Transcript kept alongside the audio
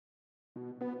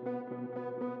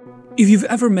If you've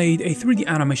ever made a 3D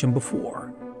animation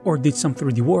before, or did some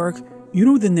 3D work, you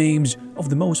know the names of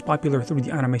the most popular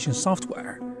 3D animation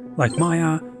software, like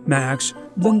Maya, Max,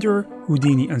 Blender,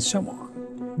 Houdini, and so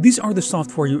on. These are the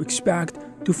software you expect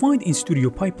to find in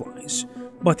studio pipelines.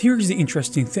 But here's the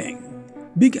interesting thing.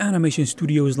 Big animation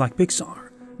studios like Pixar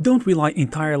don't rely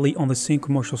entirely on the same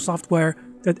commercial software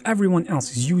that everyone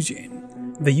else is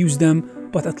using. They use them,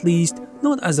 but at least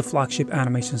not as the flagship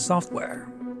animation software.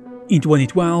 In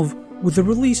 2012, with the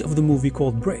release of the movie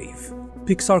called Brave,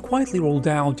 Pixar quietly rolled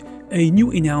out a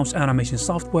new in-house animation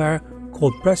software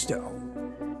called Presto.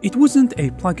 It wasn't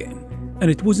a plugin, and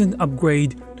it wasn't an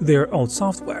upgrade to their old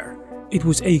software. It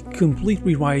was a complete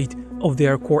rewrite of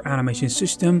their core animation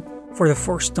system for the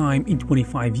first time in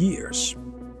 25 years.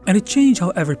 And it changed how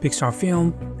every Pixar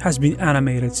film has been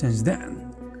animated since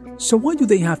then. So why do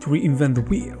they have to reinvent the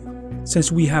wheel,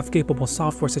 since we have capable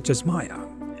software such as Maya?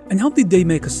 And how did they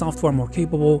make a software more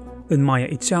capable than Maya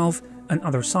itself and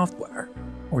other software?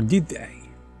 Or did they?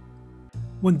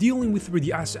 When dealing with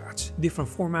 3D assets, different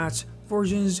formats,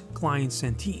 versions, clients,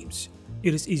 and teams,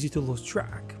 it is easy to lose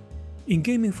track. In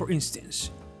gaming, for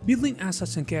instance, building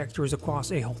assets and characters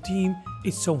across a whole team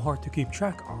is so hard to keep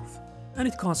track of, and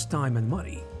it costs time and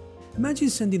money. Imagine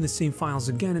sending the same files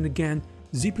again and again,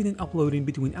 zipping and uploading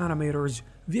between animators,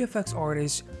 VFX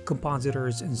artists,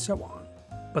 compositors, and so on.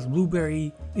 But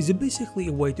Blueberry is basically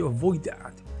a way to avoid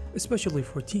that, especially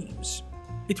for teams.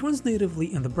 It runs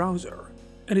natively in the browser,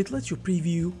 and it lets you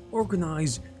preview,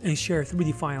 organize, and share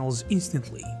 3D files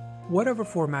instantly, whatever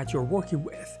format you're working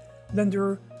with,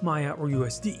 Blender, Maya, or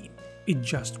USD. It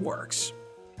just works.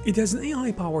 It has an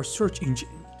AI-powered search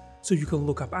engine, so you can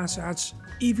look up assets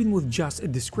even with just a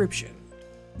description.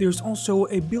 There's also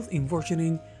a built-in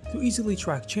versioning to easily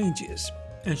track changes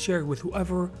and share it with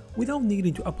whoever without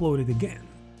needing to upload it again.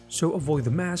 So avoid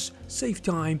the mess, save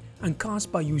time, and cost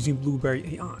by using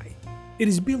Blueberry AI. It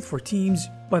is built for teams,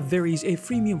 but there is a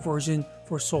freemium version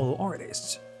for solo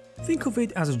artists. Think of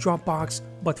it as a Dropbox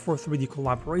but for 3D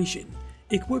collaboration,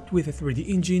 equipped with a 3D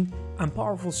engine and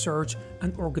powerful search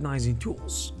and organizing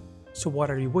tools. So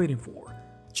what are you waiting for?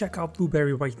 Check out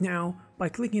Blueberry right now by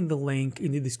clicking the link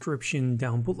in the description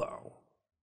down below.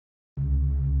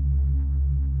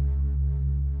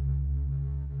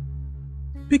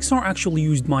 Pixar actually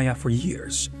used Maya for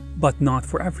years, but not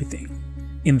for everything.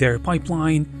 In their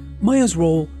pipeline, Maya's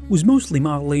role was mostly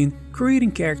modeling,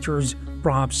 creating characters,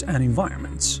 props, and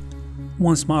environments.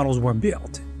 Once models were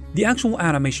built, the actual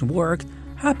animation work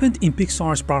happened in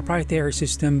Pixar's proprietary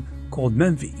system called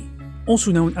Menvy, also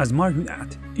known as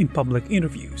Marionette in public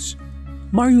interviews.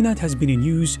 Marionette has been in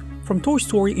use from Toy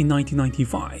Story in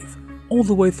 1995 all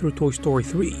the way through Toy Story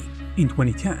 3 in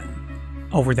 2010.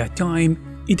 Over that time,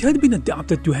 it had been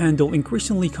adapted to handle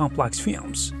increasingly complex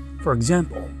films. For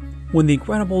example, when The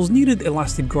Incredibles needed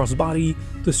Elastigirl's body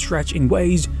to stretch in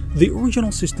ways the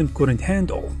original system couldn't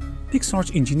handle,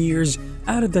 Pixar's engineers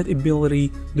added that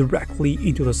ability directly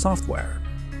into the software.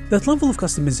 That level of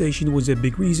customization was a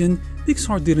big reason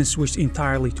Pixar didn't switch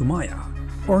entirely to Maya,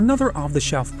 or another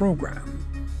off-the-shelf program.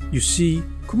 You see,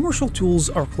 commercial tools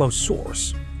are closed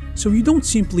source, so you don't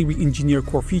simply re-engineer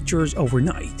core features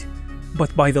overnight.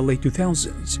 But by the late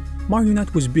 2000s,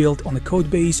 Marionette was built on a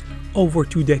codebase over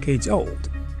 2 decades old,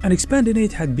 and expanding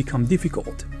it had become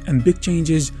difficult, and big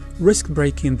changes risked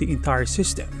breaking the entire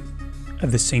system.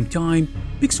 At the same time,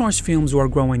 Pixar's films were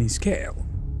growing in scale.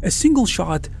 A single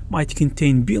shot might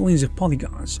contain billions of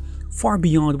polygons, far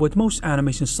beyond what most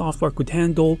animation software could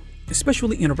handle,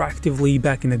 especially interactively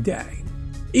back in the day.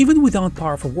 Even without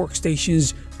powerful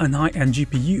workstations and high-end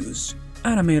GPUs,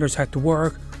 animators had to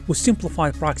work with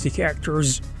simplified proxy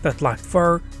characters that lacked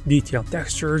fur, detailed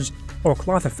textures, or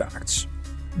cloth effects.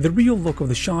 The real look of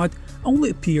the shot only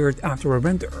appeared after a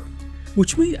render,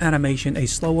 which made animation a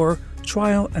slower,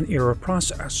 trial-and-error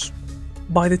process.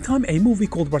 By the time a movie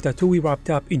called Ratatouille wrapped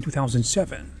up in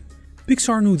 2007,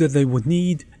 Pixar knew that they would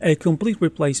need a complete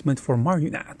replacement for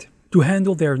Marionette to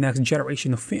handle their next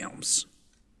generation of films.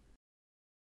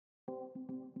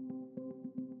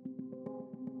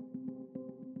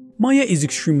 Maya is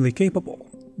extremely capable,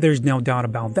 there's no doubt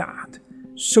about that.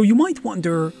 So you might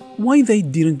wonder why they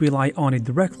didn't rely on it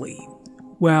directly.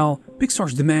 Well,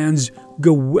 Pixar's demands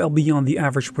go well beyond the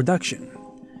average production.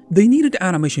 They needed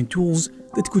animation tools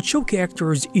that could show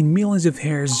characters in millions of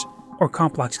hairs or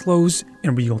complex clothes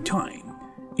in real time,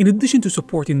 in addition to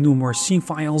supporting numerous scene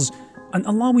files and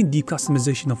allowing deep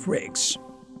customization of rigs.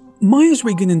 Maya's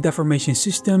rigging and deformation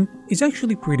system is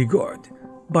actually pretty good,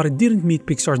 but it didn't meet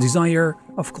Pixar's desire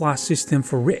of class system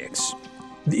for rigs.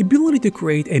 The ability to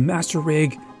create a master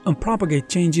rig and propagate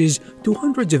changes to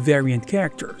hundreds of variant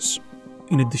characters.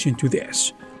 In addition to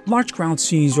this, Large crowd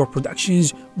scenes or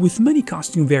productions with many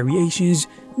costume variations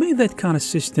made that kind of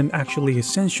system actually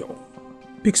essential.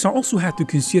 Pixar also had to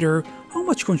consider how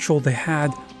much control they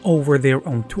had over their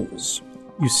own tools.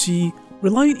 You see,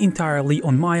 relying entirely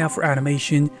on Maya for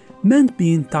animation meant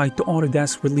being tied to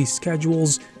Autodesk release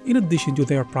schedules in addition to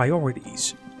their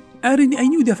priorities. Adding a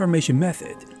new deformation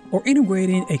method or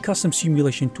integrating a custom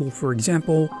simulation tool, for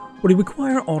example, would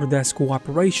require Autodesk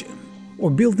cooperation, or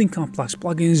building complex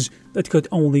plugins that could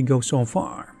only go so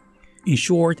far. In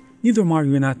short, neither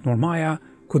Marionette nor Maya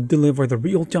could deliver the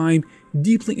real-time,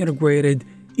 deeply integrated,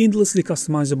 endlessly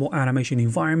customizable animation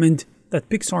environment that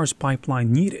Pixar's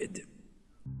pipeline needed.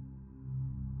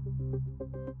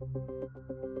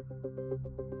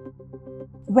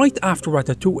 Right after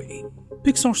Ratatouille,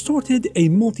 Pixar started a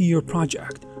multi-year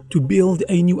project to build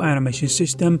a new animation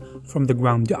system from the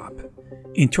ground up.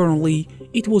 Internally,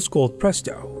 it was called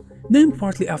Presto, named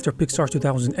partly after Pixar's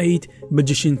 2008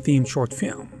 Vegetation-themed short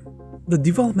film. The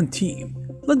development team,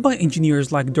 led by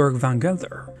engineers like Dirk van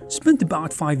Gelder, spent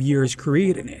about 5 years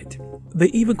creating it. They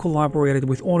even collaborated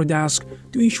with Autodesk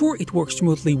to ensure it worked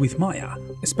smoothly with Maya,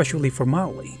 especially for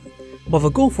modeling. But the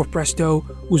goal for Presto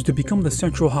was to become the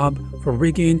central hub for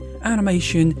rigging,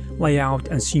 animation, layout,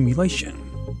 and simulation.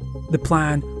 The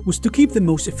plan was to keep the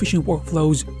most efficient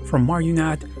workflows from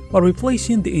Marionette while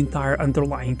replacing the entire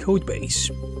underlying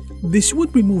codebase. This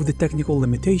would remove the technical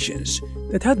limitations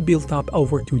that had built up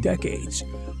over 2 decades,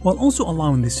 while also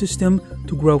allowing the system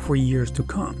to grow for years to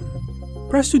come.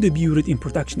 Presto debuted in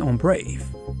production on Brave.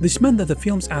 This meant that the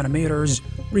film's animators,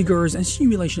 riggers, and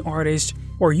simulation artists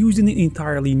were using an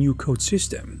entirely new code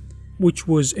system, which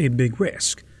was a big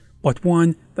risk, but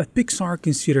one that Pixar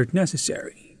considered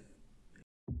necessary.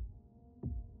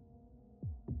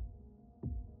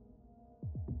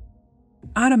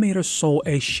 Animators saw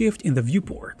a shift in the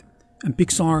viewport, and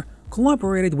Pixar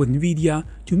collaborated with NVIDIA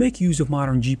to make use of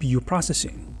modern GPU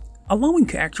processing, allowing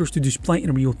characters to display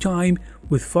in real time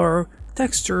with fur,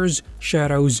 textures,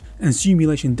 shadows, and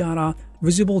simulation data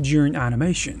visible during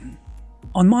animation.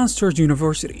 On Monsters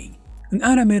University, an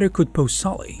animator could pose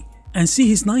Sully and see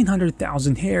his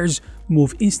 900,000 hairs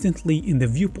move instantly in the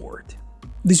viewport.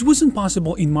 This wasn't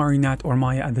possible in Marionette or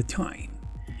Maya at the time.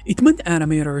 It meant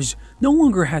animators no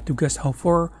longer had to guess how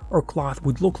fur or cloth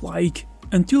would look like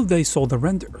until they saw the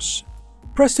renders.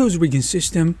 Presto's rigging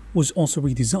system was also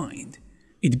redesigned.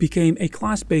 It became a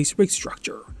class-based rig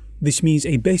structure. This means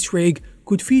a base rig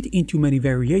could fit into many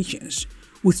variations,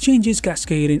 with changes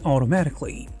cascading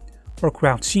automatically. For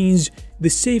crowd scenes,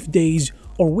 this saved days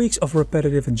or weeks of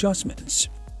repetitive adjustments.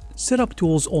 Setup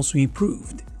tools also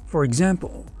improved. For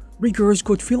example, riggers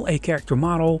could fill a character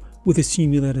model with a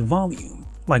simulated volume,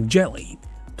 like jelly,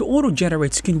 to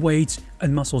auto-generate skin weights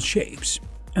and muscle shapes,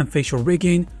 and facial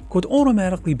rigging could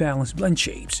automatically balance blend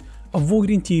shapes,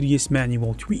 avoiding tedious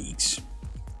manual tweaks.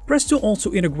 Presto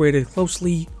also integrated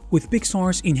closely with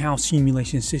Pixar's in-house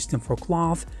simulation system for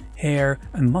cloth, hair,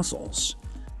 and muscles.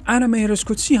 Animators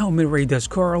could see how Mireille's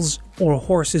curls or a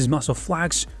horse's muscle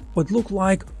flex would look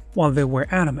like while they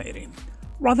were animating,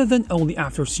 rather than only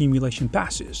after simulation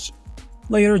passes.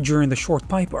 Later during the short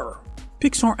Piper,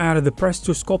 Pixar added the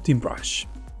Presto sculpting brush.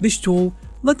 This tool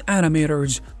let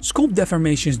animators sculpt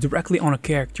deformations directly on a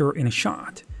character in a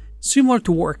shot, similar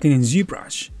to working in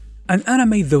ZBrush, and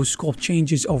animate those sculpt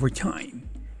changes over time.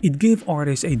 It gave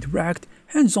artists a direct,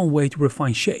 hands-on way to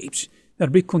refine shapes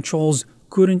that rig controls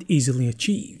couldn't easily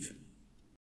achieve.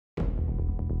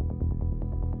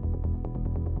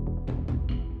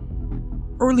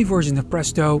 Early versions of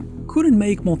Presto couldn't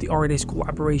make multi-artist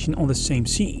collaboration on the same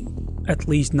scene, at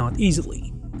least not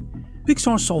easily.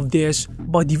 Pixar solved this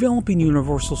by developing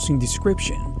Universal Scene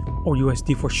Description, or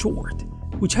USD for short,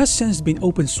 which has since been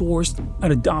open sourced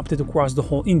and adopted across the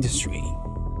whole industry.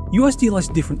 USD lets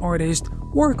different artists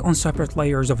work on separate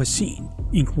layers of a scene,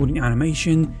 including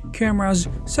animation, cameras,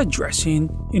 set dressing,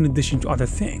 in addition to other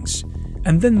things,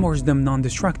 and then merge them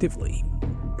non-destructively.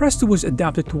 Presto was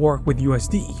adapted to work with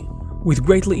USD, with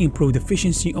greatly improved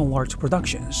efficiency on large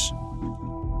productions.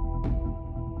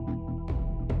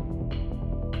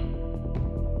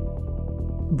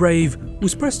 Brave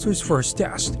was Presto's first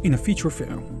test in a feature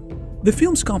film. The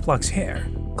film's complex hair,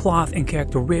 cloth, and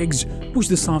character rigs pushed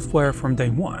the software from day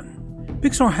one.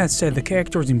 Pixar had said the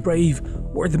characters in Brave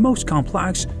were the most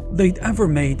complex they'd ever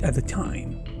made at the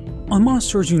time. On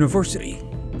Monsters University,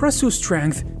 Presto's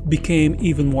strength became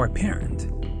even more apparent.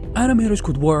 Animators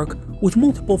could work with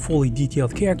multiple fully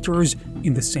detailed characters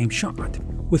in the same shot,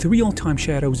 with real-time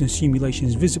shadows and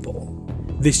simulations visible.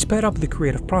 This sped up the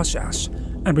creative process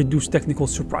and reduced technical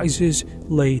surprises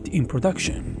late in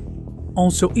production.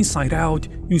 Also, Inside Out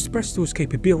used Presto's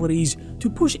capabilities to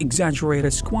push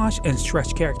exaggerated squash and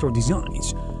stretch character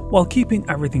designs while keeping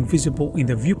everything visible in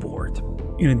the viewport.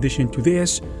 In addition to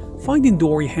this, Finding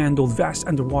Dory handled vast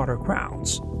underwater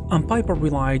crowds, and Piper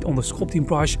relied on the sculpting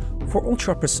brush for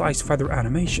ultra-precise feather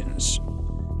animations.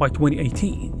 By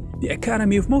 2018, the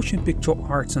Academy of Motion Picture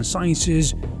Arts and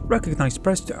Sciences recognized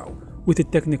Presto with a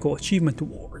Technical Achievement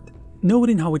Award,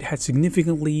 noting how it had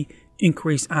significantly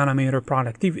increased animator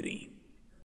productivity.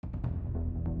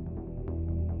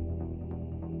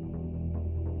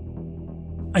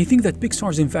 I think that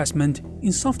Pixar's investment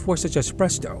in software such as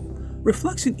Presto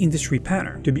reflects an industry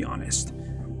pattern, to be honest,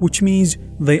 which means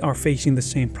they are facing the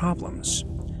same problems.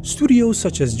 Studios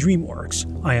such as DreamWorks,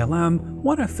 ILM,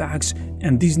 WhatFX,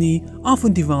 and Disney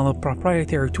often develop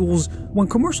proprietary tools when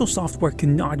commercial software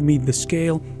cannot meet the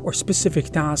scale or specific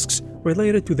tasks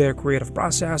related to their creative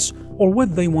process or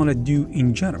what they want to do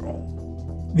in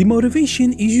general. The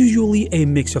motivation is usually a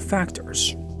mix of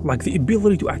factors, like the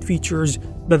ability to add features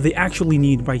that they actually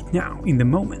need right now in the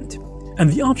moment,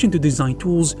 and the option to design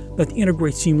tools that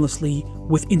integrate seamlessly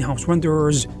with in-house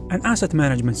renderers and asset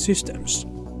management systems,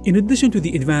 in addition to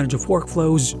the advantage of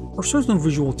workflows or certain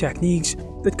visual techniques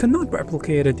that cannot be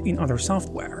replicated in other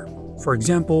software. For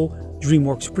example,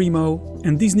 DreamWorks Primo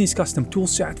and Disney's custom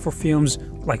toolset for films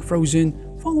like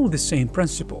Frozen follow the same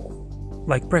principle.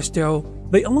 Like Presto,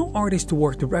 they allow artists to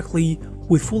work directly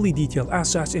with fully detailed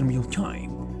assets in real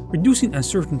time, reducing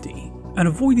uncertainty and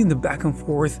avoiding the back and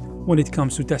forth when it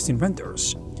comes to testing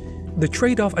renders. The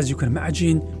trade-off, as you can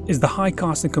imagine, is the high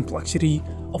cost and complexity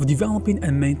of developing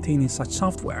and maintaining such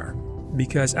software,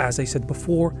 because as I said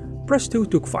before, Presto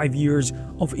took 5 years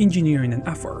of engineering and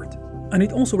effort, and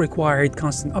it also required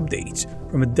constant updates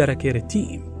from a dedicated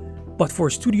team. But for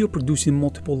a studio producing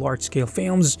multiple large-scale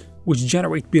films, which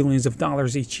generate billions of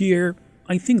dollars each year,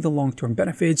 I think the long-term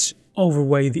benefits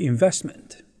outweigh the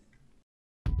investment.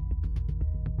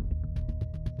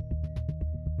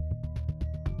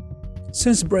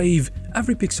 Since Brave,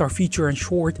 every Pixar feature and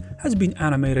short has been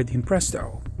animated in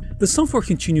Presto. The software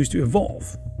continues to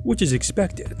evolve, which is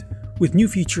expected, with new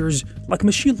features like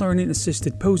machine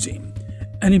learning-assisted posing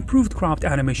and improved cropped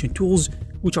animation tools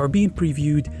which are being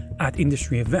previewed at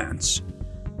industry events.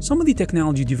 Some of the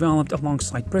technology developed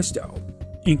alongside Presto,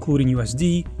 including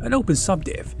USD and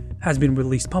OpenSubdiv, has been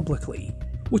released publicly,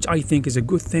 which I think is a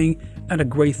good thing and a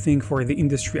great thing for the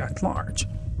industry at large,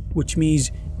 which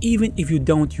means even if you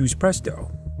don't use Presto,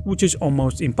 which is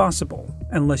almost impossible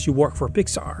unless you work for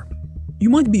Pixar, you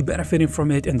might be benefiting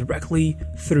from it indirectly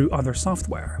through other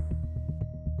software.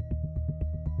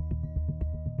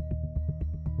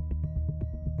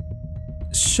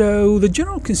 So the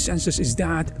general consensus is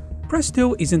that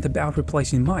Presto isn't about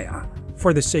replacing Maya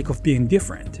for the sake of being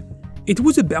different. It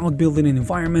was about building an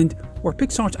environment where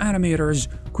Pixar's animators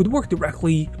could work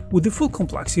directly with the full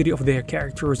complexity of their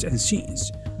characters and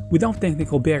scenes, without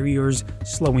technical barriers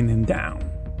slowing them down.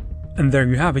 And there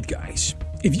you have it, guys.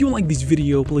 If you like this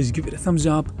video, please give it a thumbs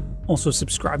up. Also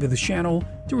subscribe to the channel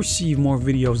to receive more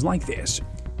videos like this.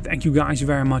 Thank you guys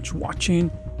very much for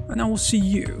watching, and I will see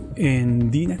you in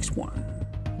the next one.